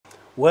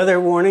weather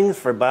warnings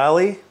for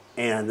Bali,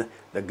 and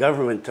the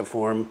government to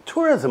form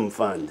tourism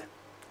fund.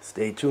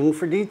 Stay tuned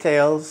for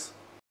details.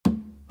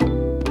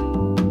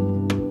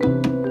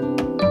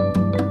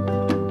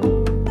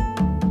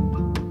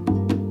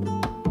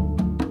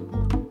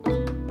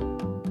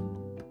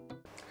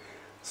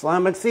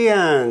 Selamat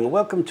siang.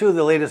 Welcome to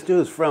the latest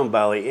news from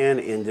Bali and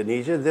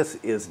Indonesia. This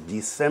is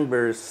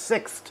December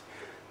 6th,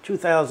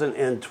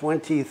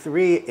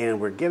 2023,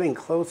 and we're getting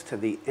close to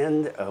the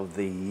end of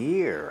the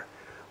year.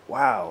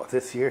 Wow,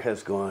 this year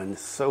has gone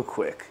so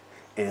quick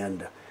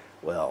and,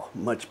 well,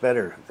 much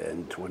better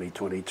than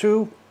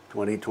 2022,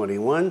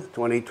 2021,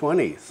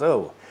 2020.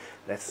 So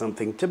that's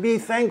something to be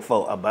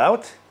thankful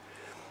about.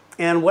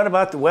 And what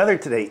about the weather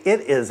today? It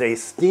is a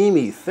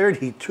steamy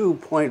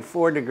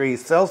 32.4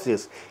 degrees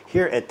Celsius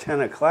here at 10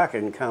 o'clock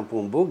in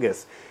Kampung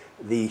Bugis.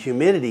 The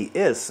humidity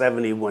is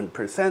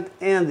 71%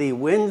 and the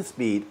wind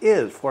speed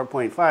is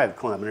 4.5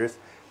 kilometers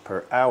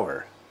per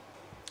hour.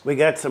 We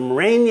got some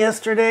rain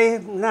yesterday,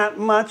 not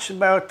much,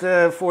 about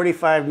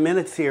 45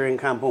 minutes here in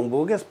Kampung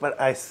Bugis, but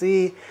I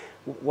see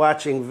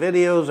watching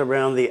videos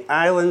around the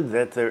island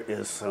that there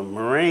is some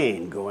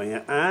rain going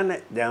on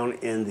down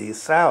in the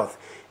south.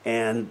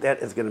 And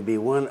that is going to be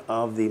one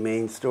of the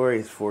main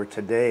stories for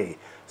today.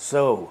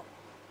 So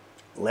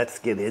let's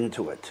get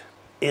into it.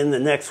 In the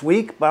next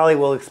week, Bali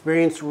will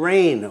experience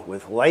rain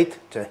with light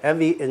to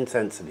heavy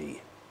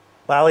intensity.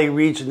 Bali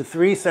Region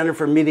 3 Center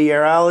for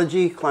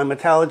Meteorology,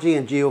 Climatology,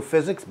 and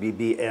Geophysics,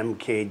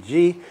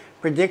 BBMKG,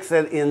 predicts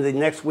that in the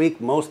next week,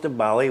 most of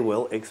Bali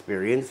will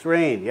experience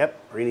rain. Yep,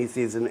 rainy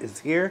season is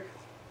here.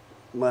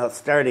 Well,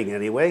 starting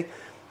anyway.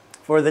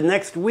 For the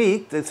next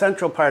week, the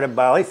central part of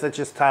Bali, such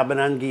as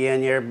Tabanan,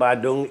 Gianyar,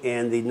 Badung,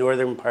 and the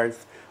northern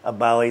parts of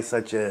Bali,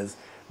 such as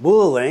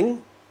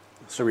Buleleng,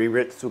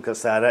 Suririt,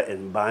 Sukasada,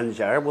 and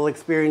Banjar, will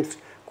experience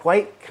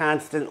quite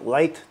constant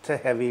light to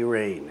heavy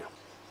rain.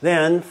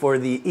 Then, for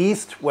the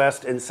east,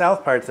 west, and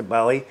south parts of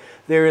Bali,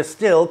 there is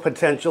still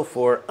potential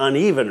for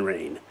uneven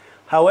rain.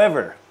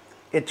 However,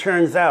 it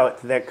turns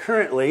out that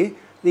currently,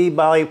 the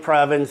Bali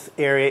province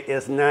area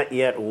is not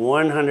yet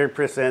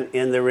 100%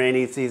 in the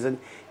rainy season,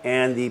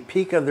 and the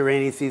peak of the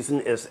rainy season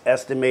is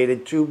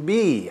estimated to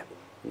be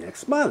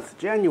next month,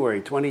 January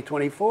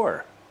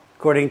 2024.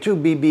 According to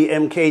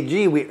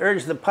BBMKG, we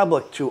urge the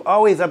public to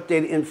always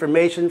update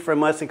information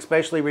from us,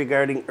 especially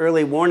regarding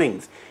early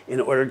warnings, in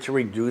order to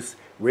reduce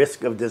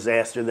risk of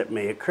disaster that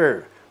may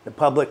occur. The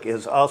public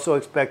is also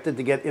expected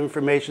to get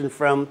information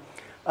from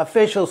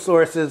official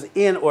sources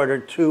in order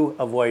to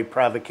avoid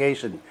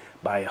provocation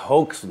by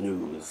hoax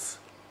news.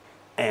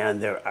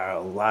 And there are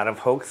a lot of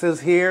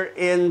hoaxes here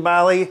in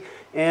Bali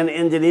and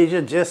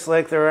Indonesia, just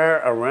like there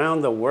are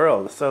around the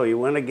world. So you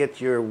want to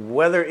get your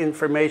weather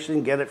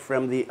information, get it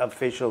from the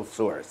official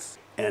source.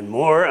 And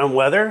more on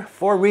weather.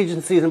 4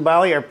 regencies in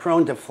Bali are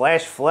prone to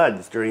flash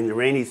floods during the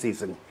rainy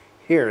season.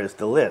 Here is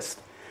the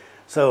list.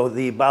 So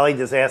the Bali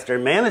Disaster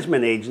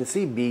Management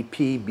Agency,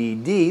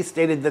 BPBD,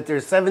 stated that there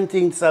are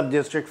 17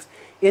 sub-districts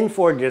in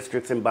 4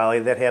 districts in Bali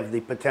that have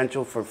the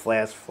potential for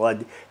flash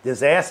flood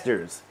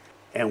disasters.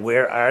 And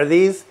where are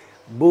these?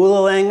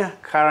 Buleleng,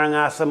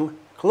 Karangasem,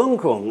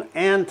 Klungkung,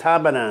 and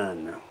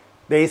Tabanan.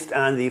 Based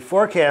on the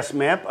forecast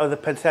map of the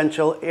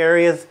potential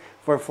areas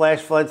for flash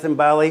floods in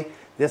Bali,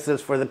 this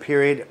is for the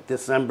period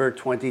December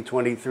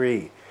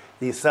 2023.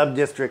 The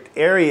sub-district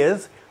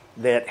areas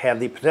that have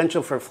the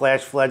potential for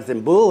flash floods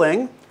in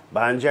Buleleng,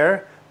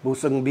 Banjar,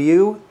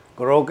 Busungbiu,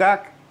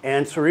 Grogak,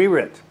 and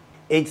Suririt.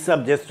 8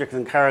 sub-districts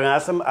in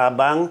Karangasem,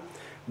 Abang,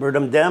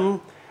 Berdemdem,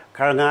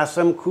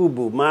 Karangasem,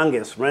 Kubu,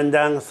 Manggis,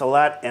 Rendang,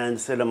 Salat, and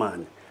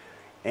Sidaman.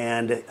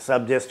 And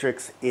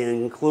sub-districts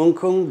in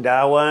Klungkung,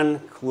 Dawan,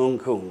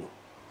 Klungkung.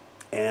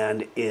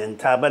 And in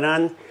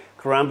Tabanan,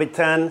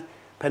 Karambitan,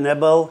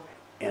 Penebel,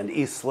 and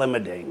East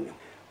Slimading.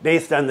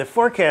 Based on the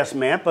forecast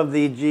map of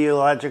the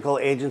Geological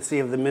Agency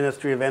of the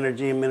Ministry of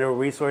Energy and Mineral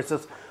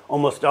Resources,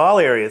 almost all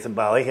areas of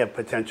Bali have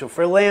potential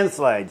for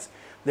landslides.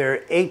 There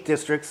are 8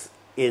 districts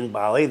in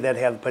Bali that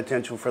have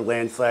potential for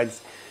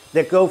landslides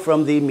that go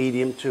from the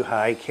medium to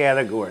high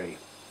category.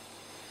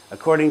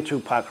 According to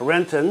Pak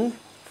Uno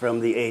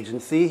from the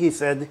agency, he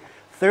said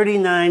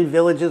 39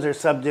 villages or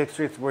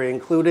sub-districts were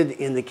included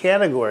in the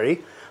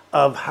category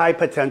of high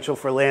potential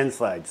for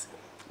landslides.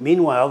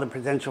 Meanwhile, the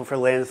potential for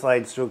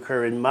landslides to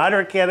occur in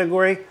moderate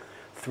category,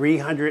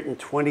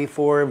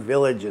 324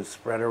 villages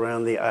spread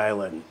around the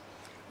island.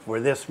 For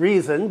this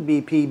reason,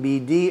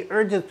 BPBD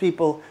urges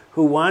people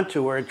who want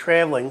to or are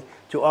traveling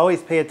to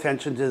always pay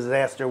attention to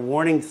disaster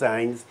warning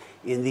signs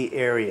in the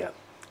area.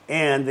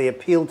 And they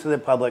appeal to the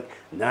public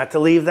not to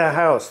leave the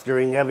house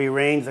during heavy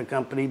rains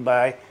accompanied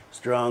by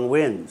strong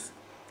winds.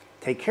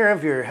 Take care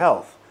of your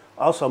health.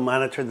 Also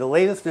monitor the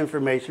latest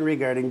information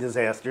regarding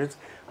disasters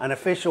on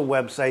official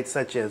websites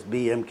such as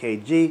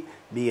BMKG,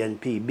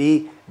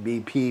 BNPB,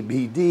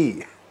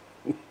 BPBD.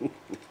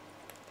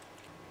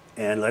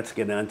 And let's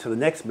get on to the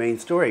next main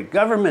story.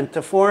 Government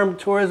to form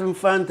tourism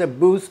fund to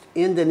boost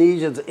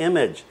Indonesia's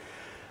image.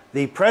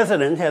 The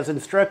president has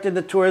instructed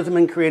the Tourism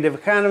and Creative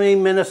Economy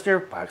Minister,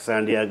 Pak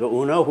Sandiaga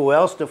Uno, who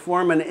else, to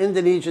form an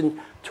Indonesian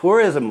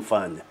tourism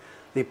fund.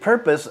 The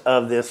purpose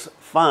of this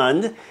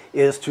fund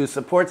is to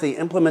support the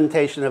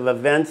implementation of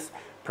events,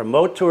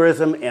 promote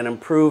tourism, and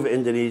improve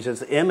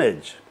Indonesia's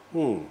image.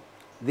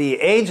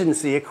 The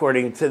agency,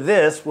 according to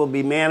this, will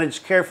be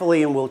managed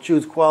carefully and will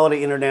choose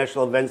quality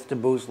international events to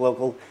boost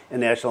local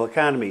and national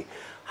economy.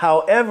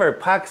 However,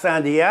 Pak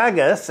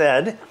Sandiaga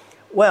said,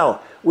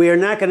 well, we are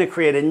not going to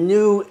create a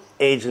new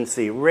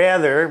agency.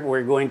 Rather,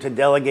 we're going to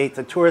delegate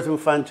the tourism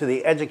fund to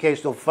the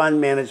Educational Fund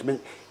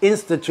Management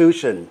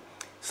Institution.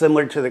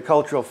 Similar to the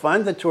Cultural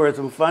Fund, the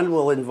tourism fund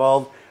will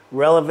involve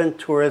relevant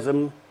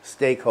tourism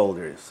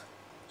stakeholders.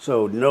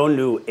 So no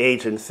new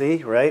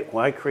agency, right?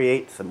 Why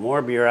create some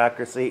more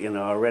bureaucracy in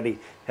an already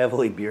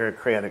heavily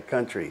bureaucratic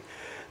country?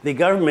 The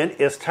government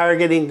is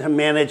targeting to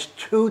manage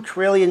 2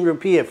 trillion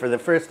rupiah for the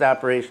first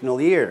operational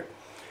year.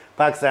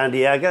 Pak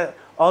Sandiaga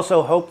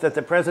also hoped that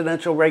the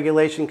presidential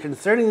regulation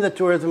concerning the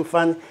tourism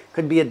fund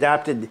could be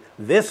adopted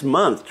this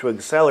month to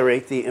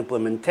accelerate the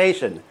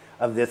implementation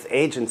of this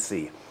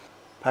agency.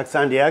 Pak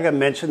Sandiaga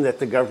mentioned that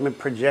the government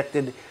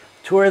projected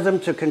tourism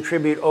to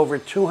contribute over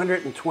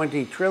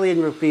 220 trillion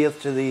rupiah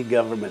to the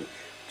government.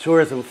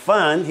 Tourism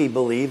fund, he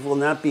believed, will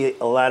not be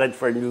allotted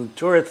for a new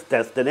tourist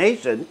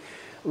destination.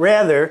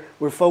 Rather,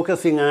 we're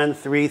focusing on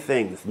 3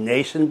 things: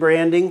 nation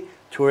branding,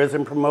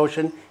 tourism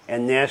promotion,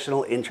 and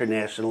national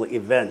international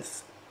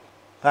events.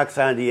 Pak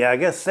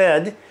Sandiaga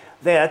said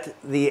that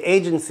the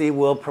agency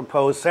will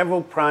propose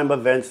several prime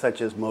events such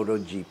as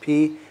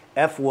MotoGP,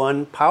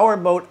 F1,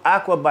 Powerboat,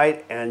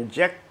 Aquabite, and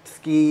Jet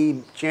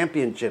Ski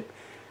Championship.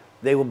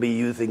 They will be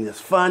using this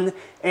fund,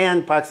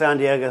 and Pak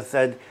Sandiaga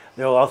said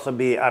there will also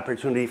be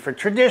opportunity for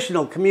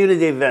traditional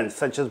community events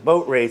such as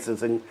boat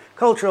races and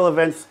cultural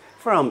events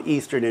from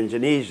Eastern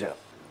Indonesia.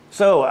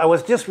 So I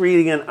was just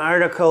reading an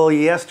article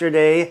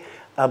yesterday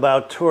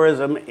about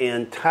tourism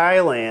in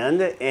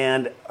Thailand,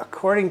 and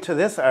according to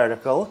this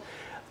article,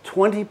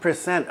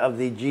 20% of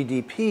the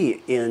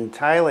GDP in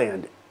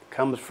Thailand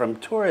comes from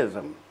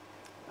tourism.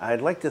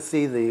 I'd like to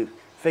see the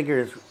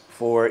figures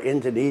for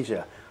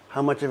Indonesia.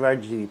 How much of our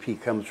GDP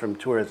comes from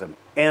tourism?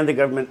 And the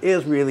government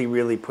is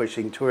really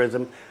pushing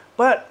tourism,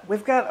 but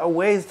we've got a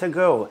ways to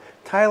go.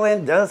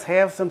 Thailand does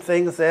have some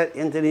things that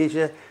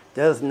Indonesia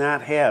does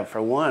not have.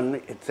 For one,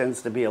 it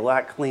tends to be a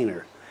lot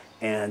cleaner,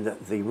 and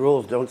the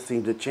rules don't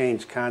seem to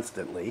change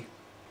constantly.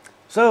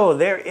 So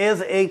there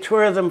is a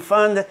tourism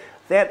fund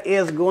that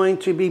is going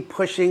to be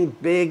pushing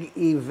big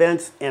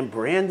events and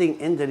branding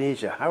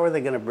Indonesia. How are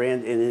they going to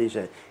brand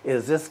Indonesia?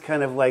 Is this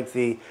kind of like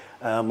the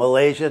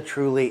Malaysia,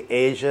 truly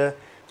Asia?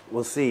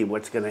 We'll see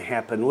what's going to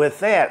happen with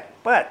that.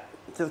 But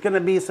there's going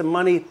to be some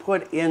money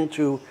put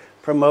into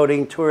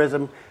promoting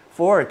tourism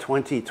for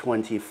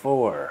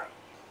 2024.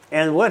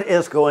 And what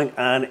is going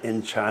on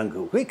in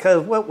Canggu?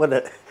 Because what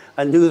would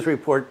a news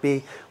report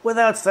be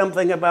without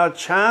something about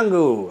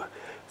Canggu?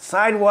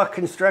 Sidewalk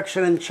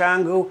construction in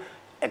Canggu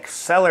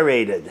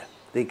accelerated.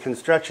 The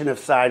construction of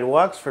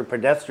sidewalks for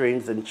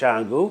pedestrians in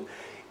Canggu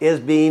is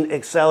being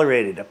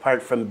accelerated.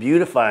 Apart from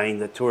beautifying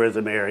the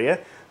tourism area,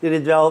 the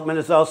development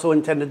is also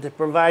intended to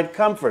provide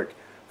comfort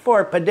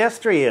for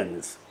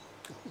pedestrians.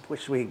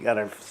 Wish we got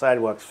our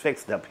sidewalks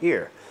fixed up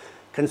here.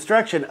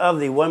 Construction of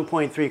the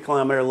 1.3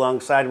 kilometer long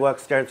sidewalk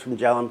starts from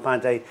Jalan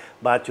Pantai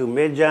Batu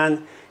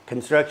Mejan.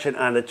 Construction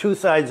on the 2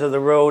 sides of the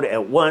road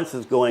at once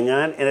is going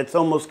on, and it's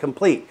almost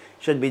complete.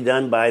 Should be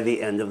done by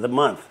the end of the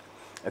month.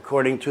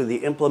 According to the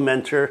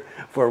implementer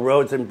for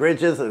roads and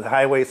bridges of the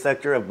highway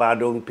sector of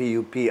Badung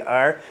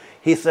PUPR,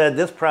 he said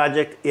this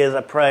project is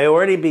a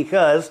priority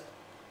because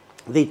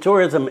the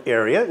tourism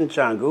area in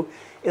Canggu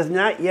is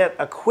not yet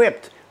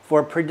equipped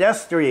for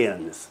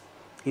pedestrians.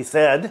 He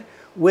said,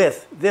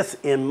 with this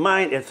in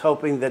mind, it's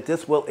hoping that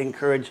this will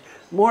encourage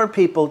more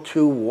people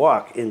to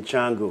walk in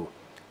Canggu.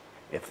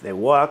 If they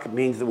walk, it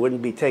means they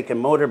wouldn't be taking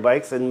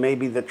motorbikes, and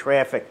maybe the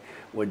traffic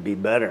would be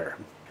better.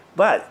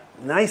 But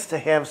nice to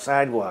have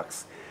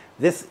sidewalks.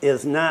 This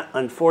is not,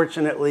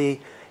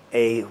 unfortunately,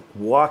 a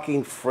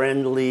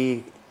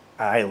walking-friendly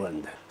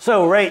island.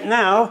 So right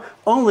now,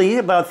 only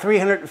about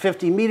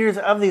 350 meters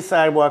of the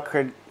sidewalk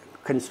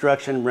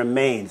construction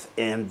remains,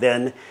 and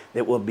then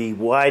it will be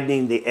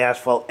widening the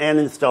asphalt and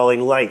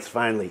installing lights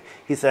finally.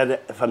 He said,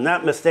 if I'm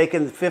not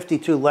mistaken,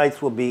 52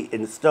 lights will be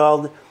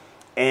installed,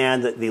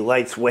 and the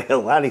lights weigh a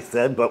lot, he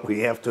said, but we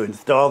have to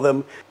install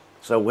them.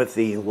 So with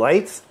the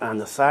lights on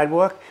the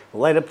sidewalk,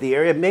 light up the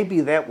area,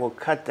 maybe that will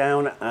cut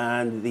down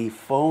on the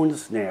phone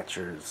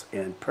snatchers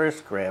and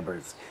purse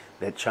grabbers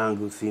that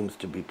Canggu seems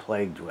to be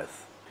plagued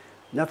with.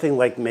 Nothing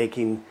like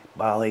making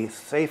Bali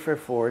safer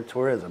for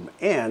tourism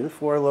and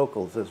for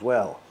locals as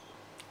well.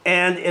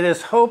 And it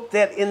is hoped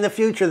that in the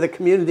future the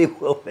community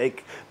will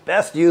make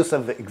best use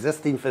of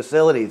existing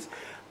facilities.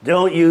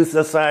 Don't use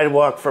the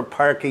sidewalk for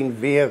parking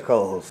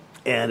vehicles.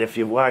 And if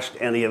you've watched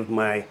any of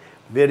my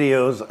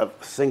videos of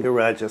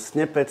Singaraja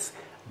snippets,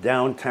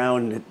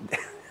 downtown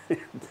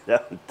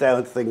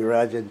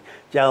Singaraja,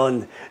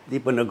 Jalan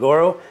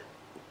Diponegoro,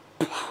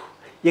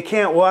 You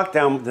can't walk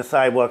down the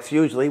sidewalks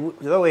usually.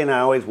 Zoe and I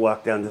always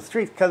walk down the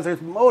streets because there's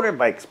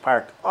motorbikes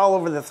parked all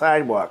over the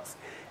sidewalks,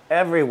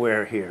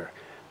 everywhere here.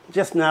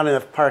 Just not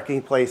enough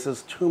parking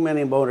places, too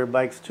many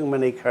motorbikes, too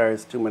many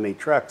cars, too many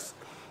trucks.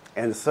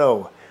 And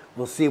so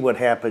we'll see what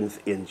happens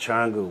in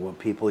Canggu. Will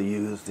people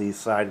use these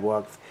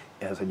sidewalks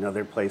as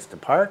another place to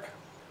park?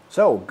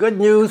 So, good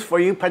news for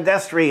you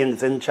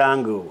pedestrians in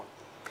Canggu.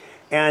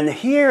 And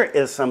here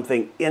is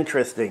something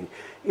interesting.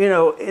 You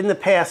know, in the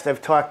past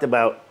I've talked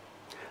about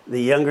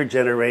the younger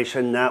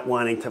generation not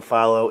wanting to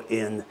follow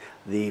in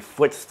the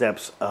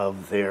footsteps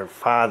of their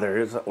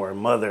fathers or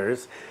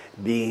mothers,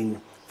 being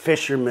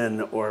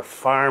fishermen or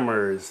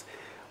farmers.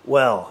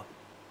 Well,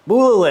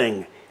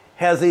 Buleleng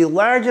has the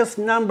largest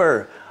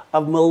number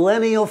of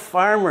millennial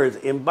farmers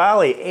in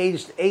Bali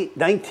aged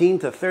 19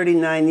 to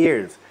 39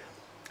 years.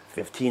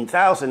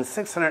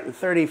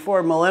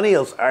 15,634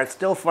 millennials are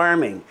still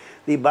farming.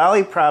 The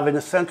Bali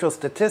Province Central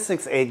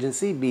Statistics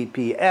Agency,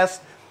 BPS,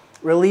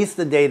 released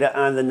the data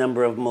on the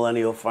number of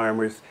millennial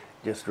farmers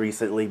just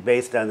recently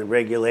based on the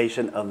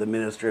regulation of the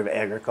Minister of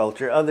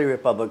Agriculture of the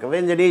Republic of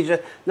Indonesia,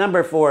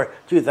 number 4,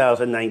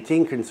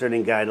 2019,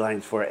 concerning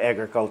guidelines for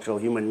agricultural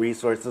human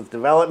resources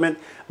development,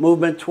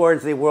 movement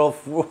towards the World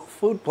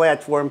Food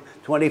Platform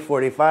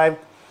 2045.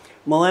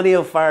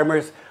 Millennial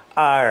farmers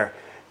are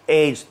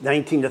aged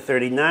 19 to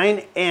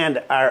 39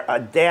 and are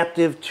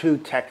adaptive to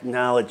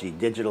technology,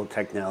 digital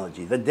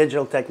technology. The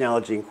digital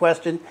technology in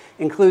question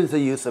includes the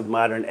use of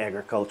modern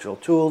agricultural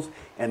tools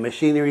and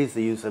machineries,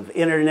 the use of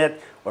internet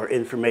or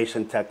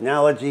information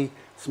technology,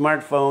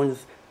 smartphones,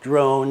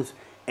 drones,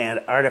 and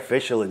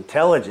artificial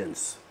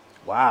intelligence.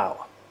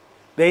 Wow.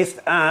 Based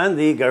on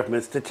the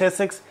government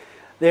statistics,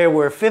 there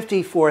were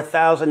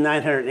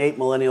 54,908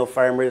 millennial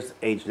farmers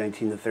aged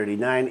 19 to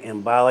 39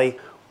 in Bali,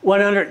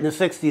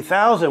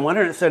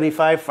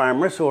 160,175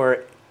 farmers who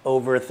are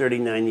over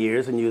 39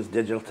 years and use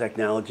digital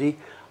technology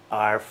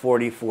are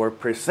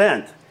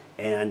 44%,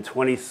 and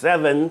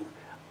 27%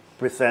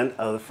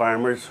 of the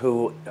farmers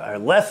who are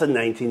less than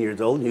 19 years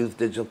old use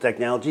digital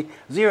technology,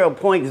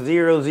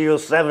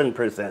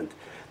 0.007%.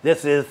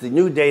 This is the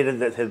new data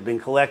that has been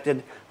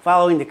collected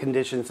following the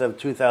conditions of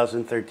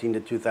 2013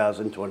 to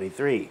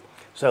 2023.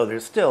 So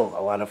there's still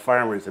a lot of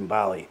farmers in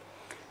Bali.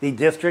 The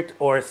district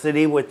or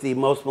city with the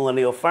most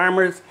millennial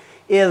farmers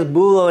is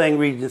Buleleng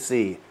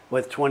Regency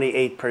with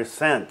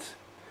 28%.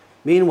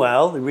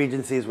 Meanwhile, the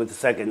regencies with the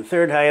second and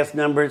third highest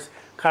numbers,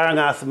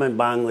 Karangasem and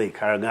Bangli.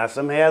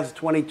 Karangasem has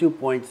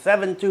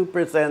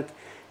 22.72%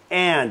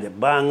 and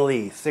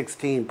Bangli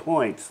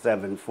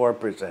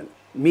 16.74%.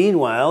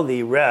 Meanwhile,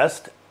 the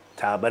rest,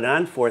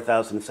 Tabanan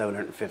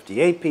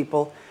 4,758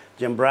 people,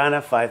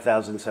 Jembrana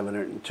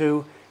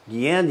 5,702,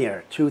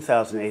 Gianyar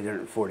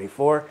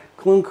 2,844,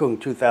 Klungkung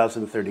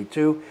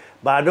 2,032,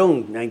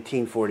 Badung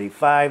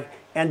 1945,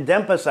 and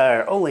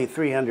Denpasar only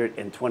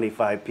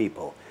 325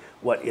 people.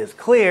 What is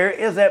clear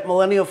is that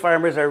millennial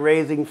farmers are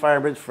raising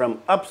farmers from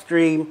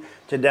upstream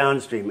to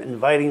downstream,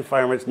 inviting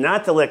farmers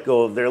not to let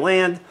go of their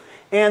land,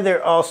 and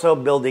they're also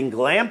building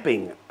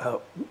glamping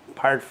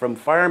apart from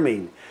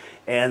farming,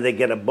 and they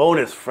get a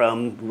bonus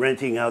from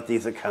renting out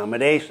these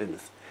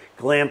accommodations,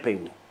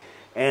 glamping.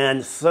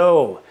 And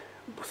so,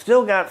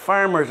 still got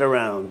farmers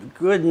around.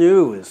 Good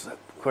news.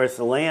 Of course,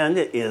 the land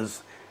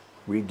is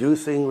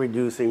reducing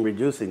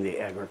the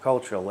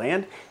agricultural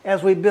land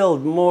as we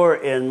build more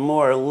and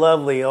more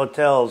lovely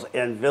hotels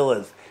and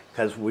villas,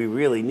 because we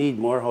really need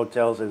more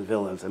hotels and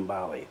villas in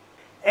Bali.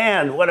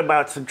 And what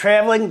about some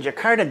traveling?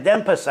 Jakarta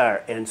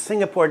Denpasar and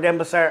Singapore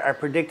Denpasar are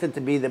predicted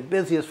to be the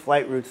busiest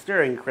flight routes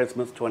during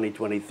Christmas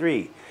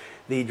 2023.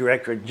 The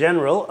Directorate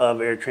General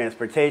of Air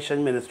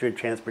Transportation, Ministry of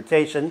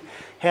Transportation,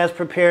 has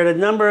prepared a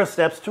number of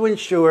steps to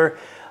ensure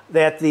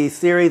that the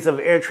series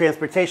of air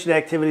transportation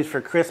activities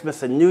for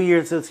Christmas and New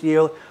Year's this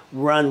year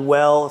run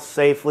well,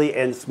 safely,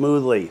 and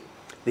smoothly.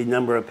 The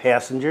number of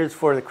passengers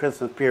for the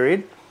Christmas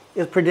period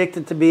is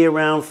predicted to be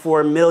around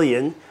 4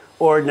 million,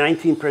 or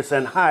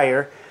 19%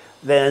 higher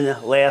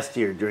than last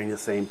year during the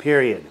same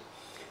period.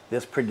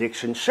 This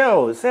prediction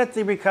shows that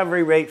the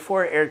recovery rate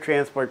for air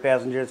transport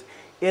passengers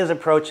is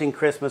approaching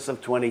Christmas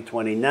of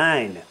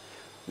 2029,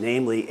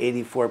 namely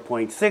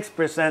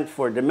 84.6%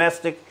 for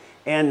domestic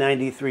and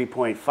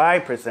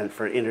 93.5%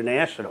 for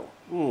international.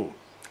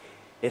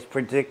 It's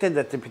predicted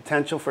that the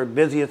potential for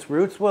busiest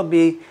routes will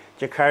be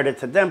Jakarta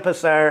to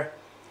Denpasar,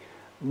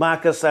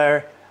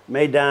 Makassar,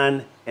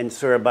 Medan, and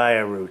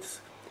Surabaya routes.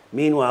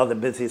 Meanwhile, the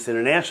busiest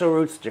international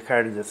routes,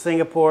 Jakarta to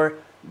Singapore,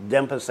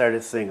 Denpasar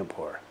to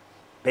Singapore.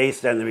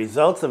 Based on the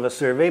results of a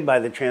survey by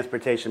the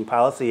Transportation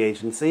Policy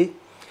Agency,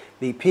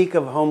 the peak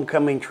of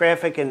homecoming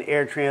traffic in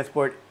air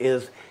transport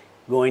is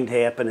going to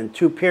happen in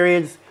two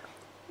periods: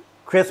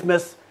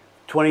 Christmas,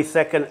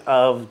 22nd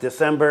of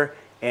December,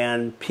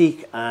 and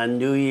peak on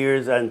New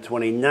Year's on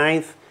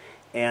 29th.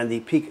 And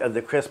the peak of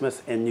the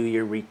Christmas and New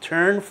Year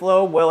return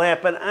flow will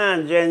happen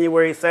on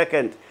January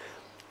 2nd.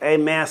 A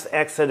mass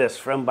exodus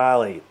from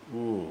Bali.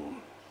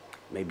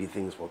 Maybe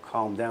things will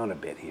calm down a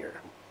bit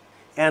here.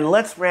 And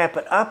let's wrap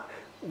it up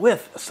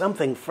with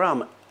something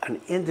from an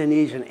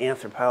Indonesian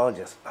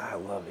anthropologist. I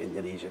love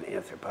Indonesian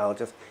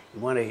anthropologists. You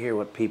want to hear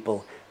what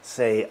people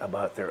say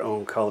about their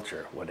own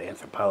culture, what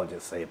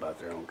anthropologists say about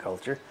their own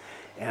culture.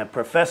 And a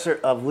professor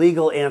of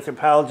legal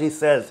anthropology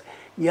says,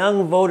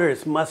 young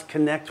voters must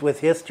connect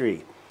with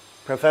history.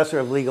 Professor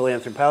of legal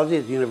anthropology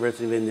at the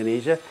University of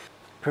Indonesia,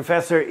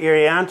 Professor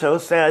Irianto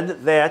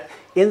said that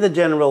in the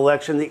general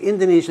election, the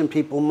Indonesian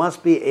people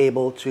must be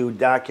able to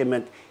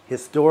document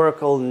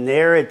historical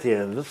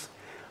narratives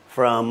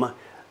from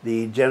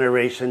the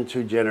generation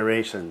to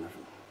generation.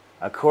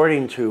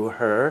 According to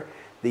her,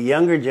 the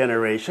younger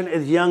generation,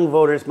 as young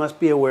voters, must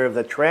be aware of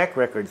the track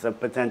records of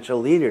potential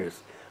leaders.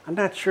 I'm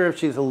not sure if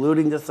she's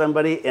alluding to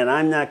somebody, and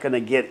I'm not going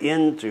to get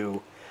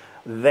into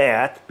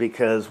that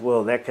because,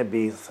 well, that could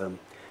be some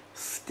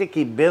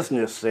sticky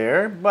business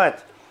there,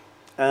 but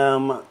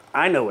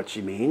I know what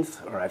she means,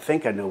 or I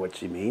think I know what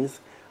she means.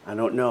 I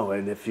don't know,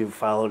 and if you've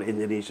followed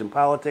Indonesian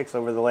politics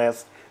over the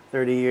last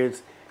 30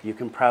 years, you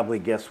can probably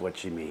guess what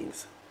she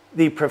means.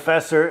 The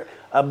professor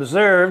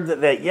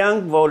observed that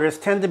young voters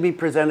tend to be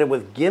presented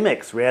with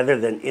gimmicks rather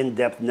than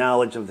in-depth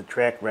knowledge of the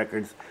track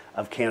records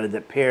of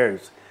candidate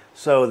pairs.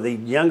 So the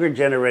younger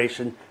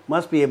generation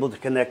must be able to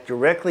connect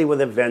directly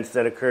with events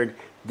that occurred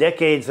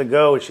decades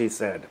ago, she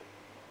said.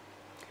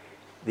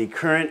 The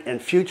current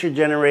and future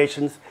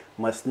generations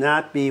must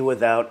not be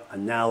without a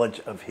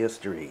knowledge of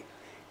history.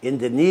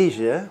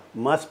 Indonesia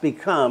must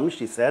become,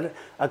 she said,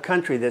 a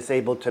country that's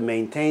able to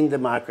maintain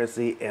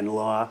democracy and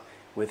law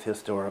with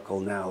historical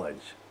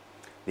knowledge.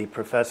 The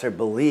professor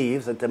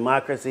believes that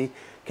democracy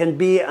can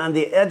be on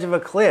the edge of a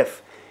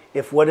cliff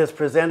if what is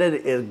presented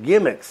is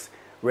gimmicks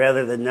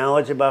rather than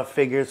knowledge about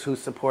figures who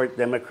support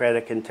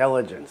democratic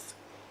intelligence.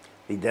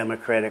 The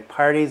democratic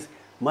parties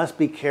must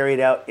be carried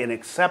out in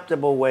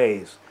acceptable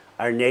ways.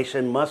 Our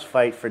nation must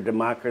fight for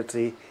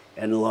democracy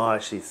and law,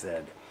 she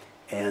said.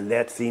 And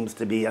that seems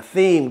to be a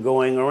theme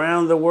going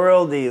around the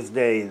world these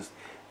days,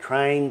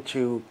 trying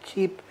to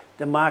keep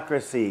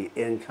democracy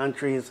in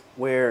countries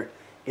where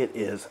it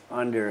is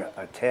under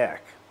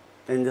attack.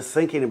 And just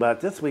thinking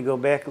about this, we go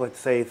back, let's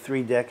say,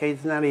 3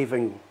 decades, not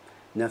even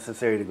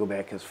necessary to go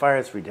back as far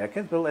as 3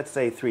 decades, but let's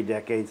say 3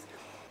 decades.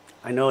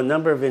 I know a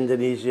number of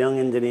young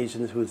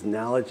Indonesians whose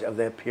knowledge of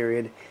that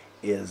period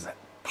is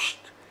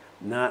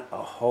not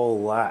a whole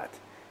lot.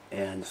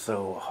 And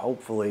so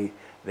hopefully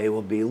they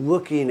will be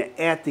looking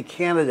at the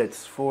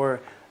candidates for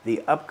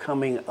the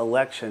upcoming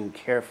election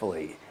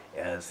carefully,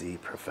 as the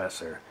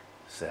professor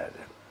said.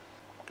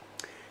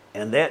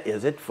 And that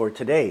is it for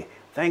today.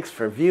 Thanks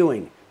for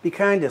viewing. Be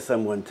kind to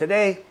someone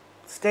today,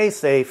 stay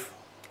safe,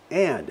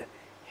 and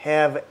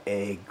have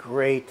a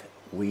great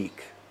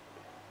week.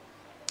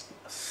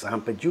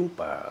 Sampai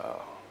jumpa.